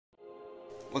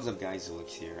What's up guys,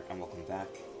 Alex here and welcome back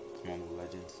to MOBA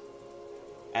Legends.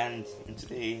 And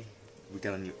today we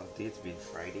got a new update. It's been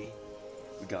Friday.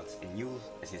 We got a new,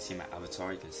 as you can see my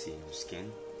avatar, you can see a new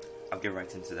skin. I'll get right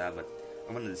into that, but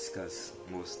I want to discuss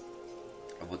most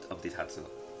of what the update had to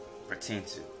pertain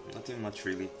to. Nothing much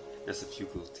really, just a few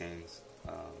cool things.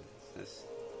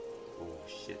 Oh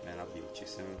shit man, I'll be with you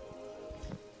soon.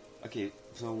 Okay,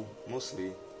 so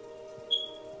mostly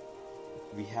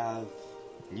we have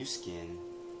new skin,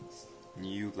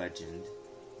 new legend,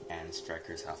 and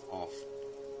strikers half off.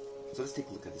 So let's take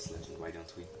a look at this legend, why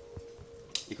don't we?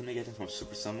 You can get it from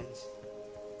super summons,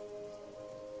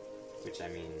 which I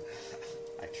mean,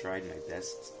 I tried my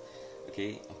best.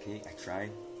 Okay, I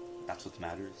tried. That's what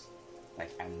matters.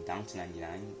 Like, I'm down to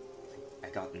 99. I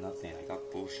got nothing. I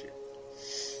got bullshit.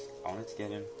 I wanted to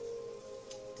get him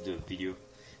to do a video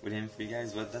with him for you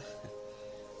guys, but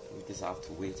I guess I'll have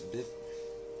to wait a bit.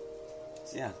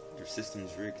 So yeah, your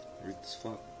system's rigged as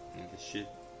fuck. I don't give a shit.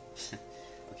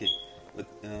 Okay, but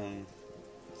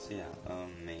so yeah,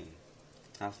 main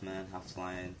half man, half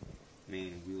lion.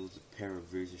 Main wields a pair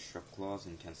of razor sharp claws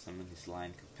and can summon his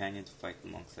lion companion to fight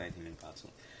alongside him in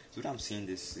battle. So what I'm seeing,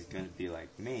 this is going to be like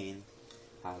main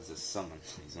has a summon,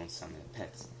 his own summon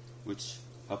pet, which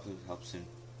helps him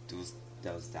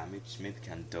does damage. Maybe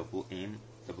can double aim,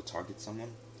 double target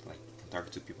someone, like can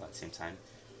target two people at the same time,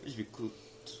 which would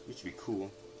be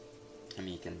cool. I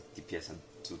mean, you can DPS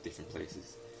at two different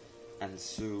places. And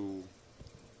so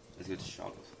let's go to shot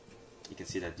off. You can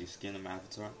see that new skin on my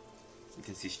avatar. You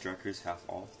can see strikers half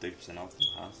off, 30% off the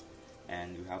half,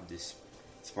 and we have this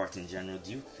Spartan General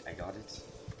Duke. I got it.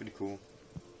 Pretty cool.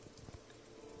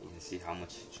 You can see how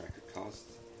much striker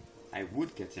costs. I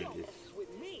would get him if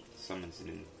summons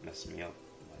didn't mess me up.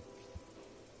 But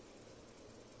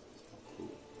it's not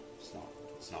cool.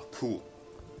 It's not cool.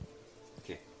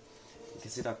 Okay. You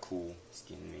can see that cool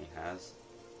skin main has.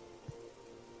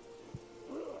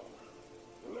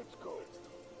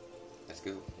 Let's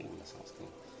go. Ooh, that sounds cool.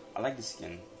 I like the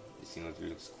skin. The skin really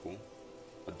looks cool.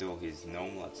 Although his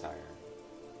normal attire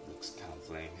looks kind of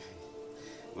lame.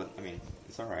 But I mean,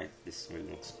 it's alright. This really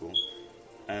looks cool.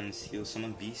 And he'll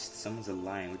summon beast, summons a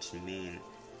lion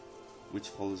which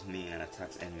follows main and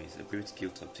attacks enemies. A great skill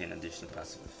to obtain additional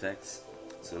passive effects.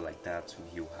 So like that,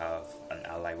 he'll have an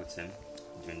ally with him,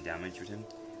 doing damage with him.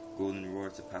 Golden Roar,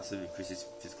 the passive increases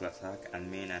physical attack, and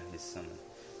main and his summon.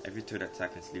 Every third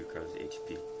attack and sleep recovers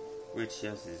HP, which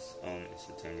has his own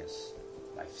instantaneous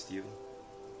lifesteal,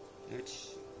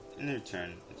 which in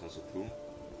return is also cool.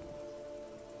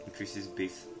 Increases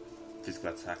base physical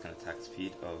attack and attack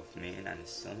speed of main and his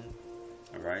summon.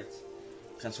 Alright.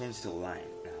 Transforms to a lion.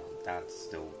 Now that's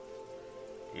dope.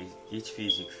 HP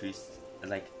is increased.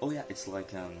 Like, oh yeah, it's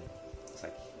like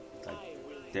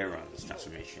Darren's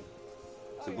transformation.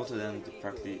 So both of them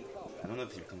practically, I don't know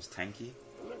if he becomes tanky.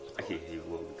 Okay, he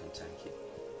will become tanky.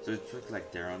 So it's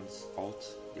like Darren's alt,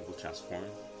 they will transform.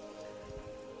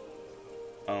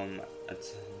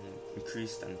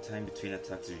 Increased and time between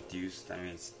attacks is reduced. That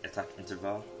means attack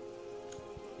interval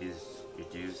is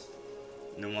reduced.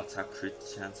 Normal attack crit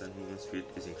chance and movement speed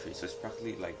is increased. So it's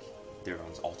practically like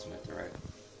Darren's ultimate, right?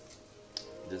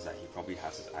 Just that he probably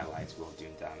has his allies while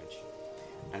doing damage.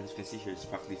 And as you can see here, it's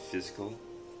practically physical.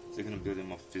 So you're gonna build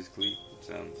him up physically,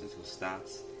 with physical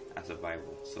stats and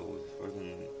survival. So we're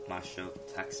gonna mash up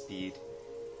attack speed,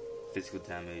 physical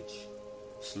damage,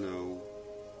 slow,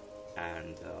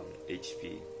 and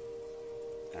HP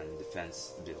and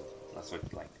defense build. That's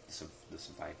what like the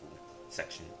survival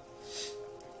section.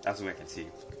 That's the way I can see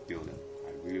building.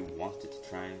 I really wanted to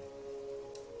try,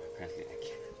 but apparently I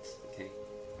can't. Okay,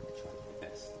 I tried my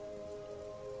best.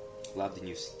 Love the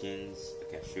new skins.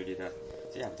 Okay, I showed you that.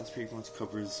 So yeah, that's pretty much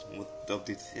covers what the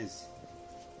update is.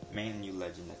 Main new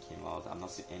legend that came out. I'm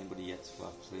not seeing anybody yet who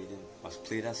have played him, has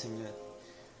played as him yet.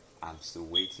 I'm still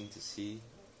waiting to see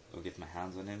or get my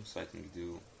hands on him so I can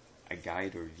do a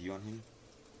guide or review on him.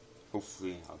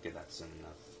 Hopefully I'll get that soon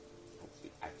enough.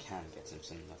 Hopefully I can get him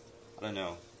soon enough. I don't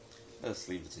know. Let's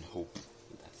leave it in hope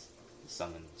that the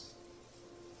summons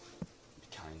be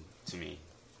kind to me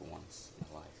for once in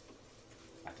my life.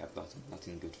 Like I've gotten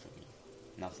nothing good from you.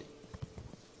 Nothing.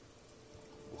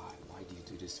 Why do you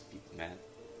do this to people, man?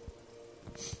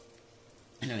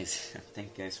 Anyways,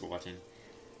 thank you guys for watching.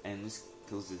 And this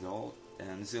closes it all.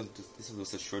 And this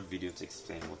was a short video to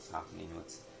explain what's happening,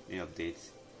 what's the update,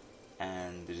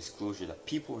 and the disclosure that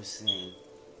people are saying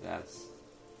that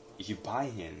if you buy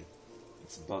him,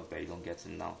 it's a bug that you don't get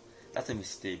him now. That's a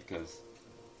mistake because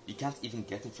you can't even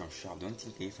get him from shop. The only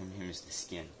thing you get from him is the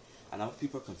skin. And now what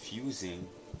people are confusing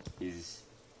is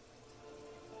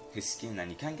his skin,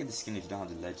 and you can't get the skin if you don't have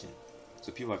the legend.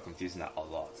 So people are confusing that a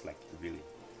lot, like really,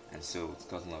 and so it's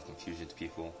causing a lot of confusion to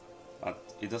people.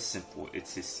 But it is simple.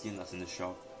 It's a skin that's in the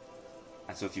shop,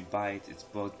 and so if you buy it, it's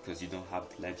bugged because you don't have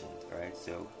legend, alright?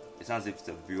 So it's not as if it's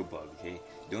a real bug, okay?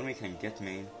 The only way you can get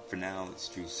main for now is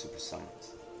through super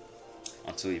summons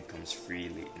until it becomes free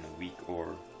late in a week,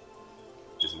 or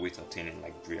just wait to obtain it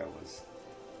like Bria was.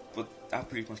 But that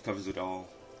pretty much covers it all.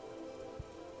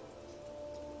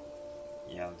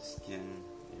 Yeah, the skin,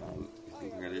 you know, if you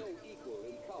look at it,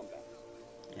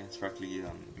 yeah, it's practically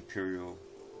Imperial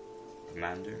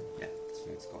Commander. Yeah, that's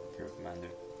what it's called, Imperial Commander.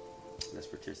 Let's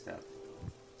purchase that.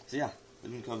 So yeah,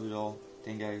 let me cover it all.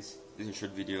 Thank you guys. This is a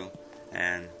short video,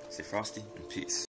 and stay frosty and peace.